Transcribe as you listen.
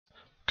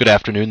Good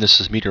afternoon.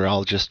 This is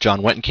meteorologist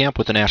John Wentenkamp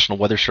with the National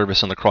Weather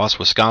Service in La Crosse,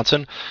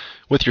 Wisconsin,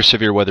 with your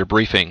severe weather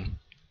briefing.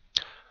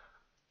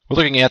 We're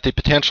looking at the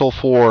potential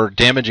for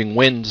damaging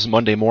winds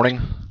Monday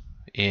morning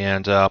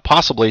and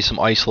possibly some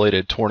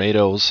isolated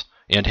tornadoes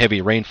and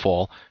heavy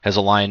rainfall as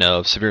a line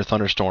of severe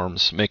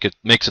thunderstorms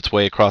makes its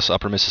way across the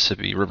upper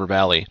Mississippi River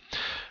Valley.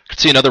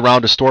 Could see another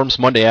round of storms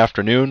Monday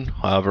afternoon.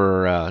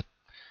 However,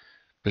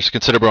 there's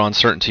considerable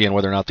uncertainty on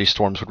whether or not these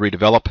storms would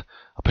redevelop.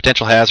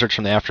 Potential hazards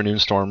from the afternoon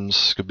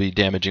storms could be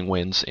damaging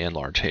winds and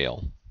large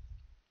hail.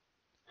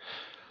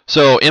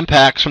 So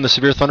impacts from the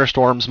severe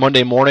thunderstorms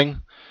Monday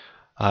morning.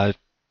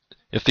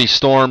 If these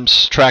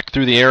storms track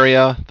through the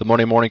area, the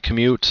Monday morning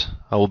commute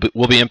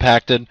will be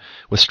impacted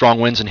with strong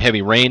winds and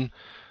heavy rain.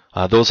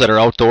 Those that are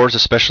outdoors,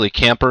 especially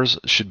campers,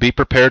 should be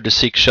prepared to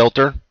seek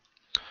shelter.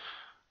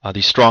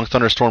 These strong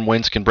thunderstorm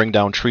winds can bring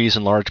down trees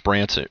and large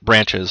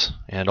branches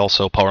and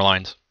also power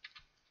lines.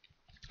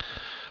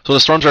 So the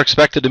storms are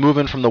expected to move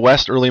in from the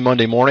west early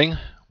Monday morning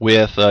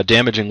with a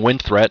damaging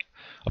wind threat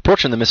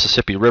approaching the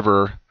Mississippi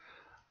River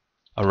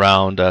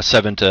around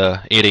 7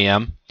 to 8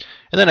 a.m.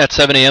 And then at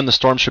 7 a.m. the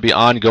storm should be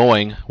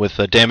ongoing with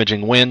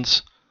damaging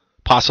winds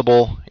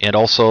possible, and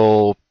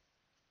also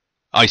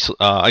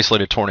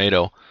isolated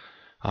tornado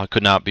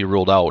could not be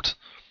ruled out.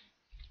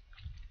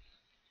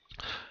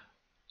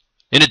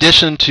 In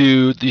addition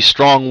to the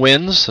strong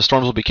winds, the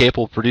storms will be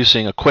capable of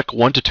producing a quick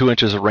 1 to 2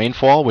 inches of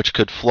rainfall, which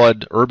could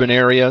flood urban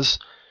areas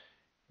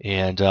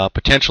and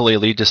potentially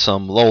lead to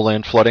some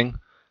lowland flooding,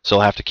 so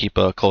we'll have to keep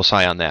a close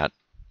eye on that.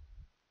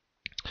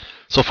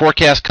 So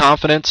forecast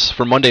confidence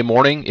for Monday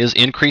morning is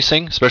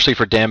increasing, especially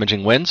for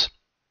damaging winds.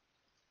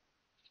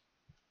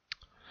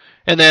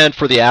 And then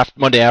for the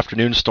Monday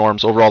afternoon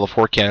storms, overall the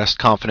forecast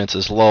confidence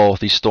is low.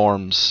 These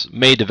storms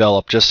may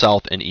develop just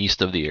south and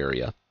east of the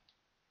area.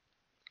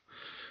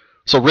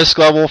 So risk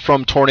level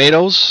from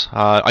tornadoes,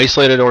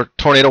 isolated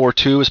tornado or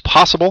two is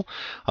possible.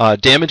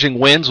 Damaging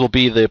winds will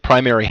be the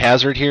primary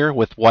hazard here,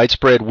 with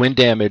widespread wind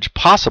damage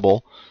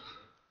possible.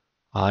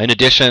 In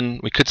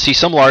addition, we could see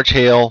some large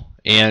hail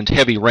and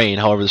heavy rain.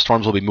 However, the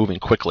storms will be moving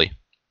quickly.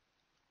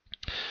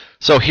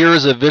 So here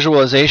is a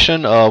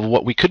visualization of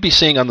what we could be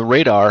seeing on the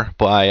radar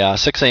by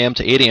 6 a.m.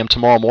 to 8 a.m.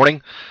 tomorrow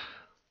morning.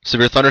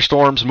 Severe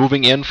thunderstorms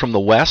moving in from the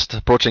west,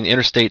 approaching the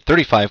Interstate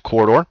 35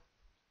 corridor.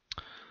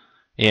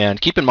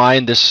 And keep in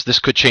mind, this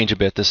could change a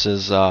bit. This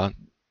is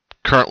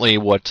currently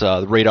what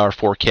the radar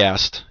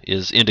forecast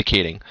is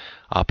indicating.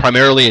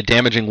 Primarily a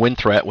damaging wind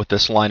threat with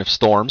this line of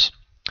storms.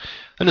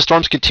 And the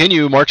storms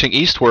continue marching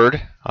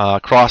eastward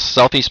across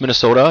southeast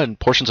Minnesota and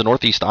portions of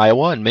northeast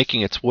Iowa, and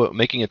making its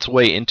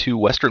way into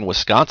western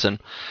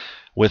Wisconsin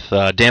with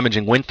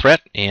damaging wind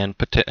threat and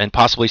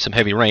possibly some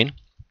heavy rain.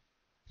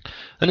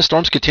 Then the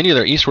storms continue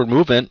their eastward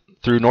movement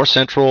through north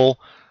central,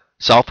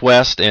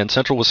 southwest, and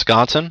central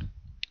Wisconsin.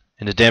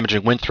 And the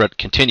damaging wind threat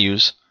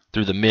continues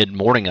through the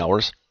mid-morning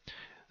hours.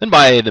 Then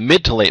by the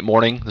mid to late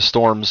morning, the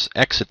storms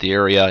exit the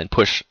area and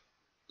push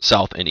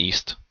south and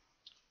east.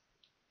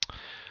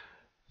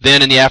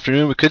 Then in the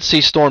afternoon, we could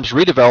see storms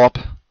redevelop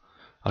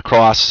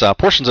across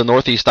portions of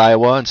northeast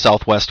Iowa and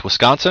southwest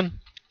Wisconsin.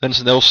 Then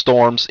those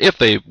storms, if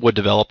they would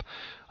develop,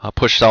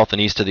 push south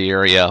and east of the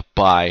area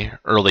by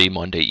early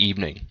Monday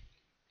evening.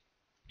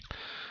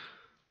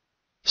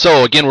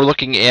 So again, we're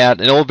looking at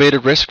an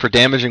elevated risk for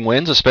damaging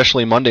winds,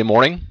 especially Monday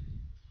morning.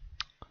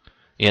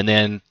 And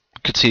then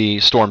could see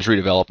storms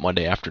redevelop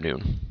Monday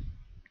afternoon.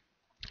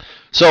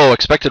 So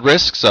expected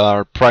risks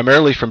are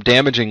primarily from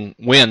damaging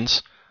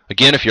winds.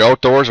 Again, if you're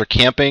outdoors or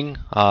camping,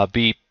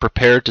 be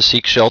prepared to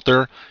seek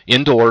shelter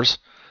indoors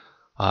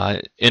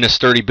in a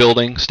sturdy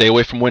building. Stay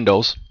away from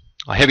windows.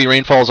 Heavy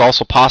rainfall is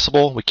also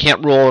possible. We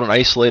can't rule out an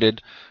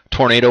isolated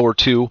tornado or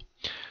two.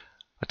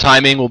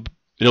 Timing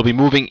it'll be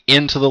moving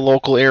into the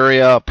local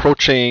area,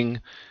 approaching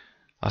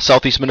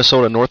southeast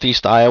Minnesota,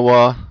 northeast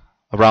Iowa,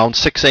 around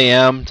 6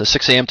 a.m. to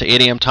 6 a.m. to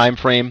 8 a.m. time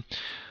frame,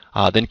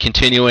 then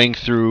continuing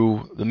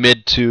through the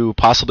mid to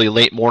possibly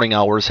late morning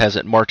hours as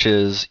it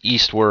marches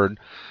eastward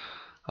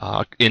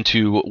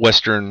into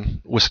western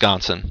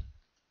Wisconsin.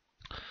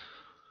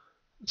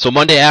 So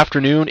Monday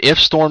afternoon, if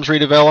storms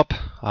redevelop,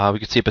 we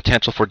could see a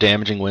potential for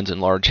damaging winds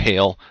and large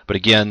hail. But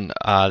again,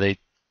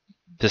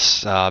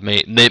 this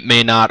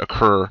may not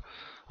occur.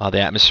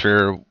 The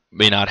atmosphere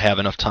may not have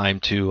enough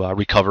time to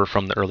recover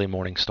from the early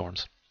morning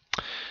storms.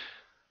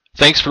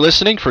 Thanks for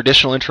listening. For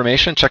additional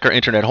information, check our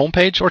internet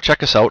homepage or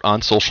check us out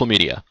on social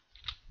media.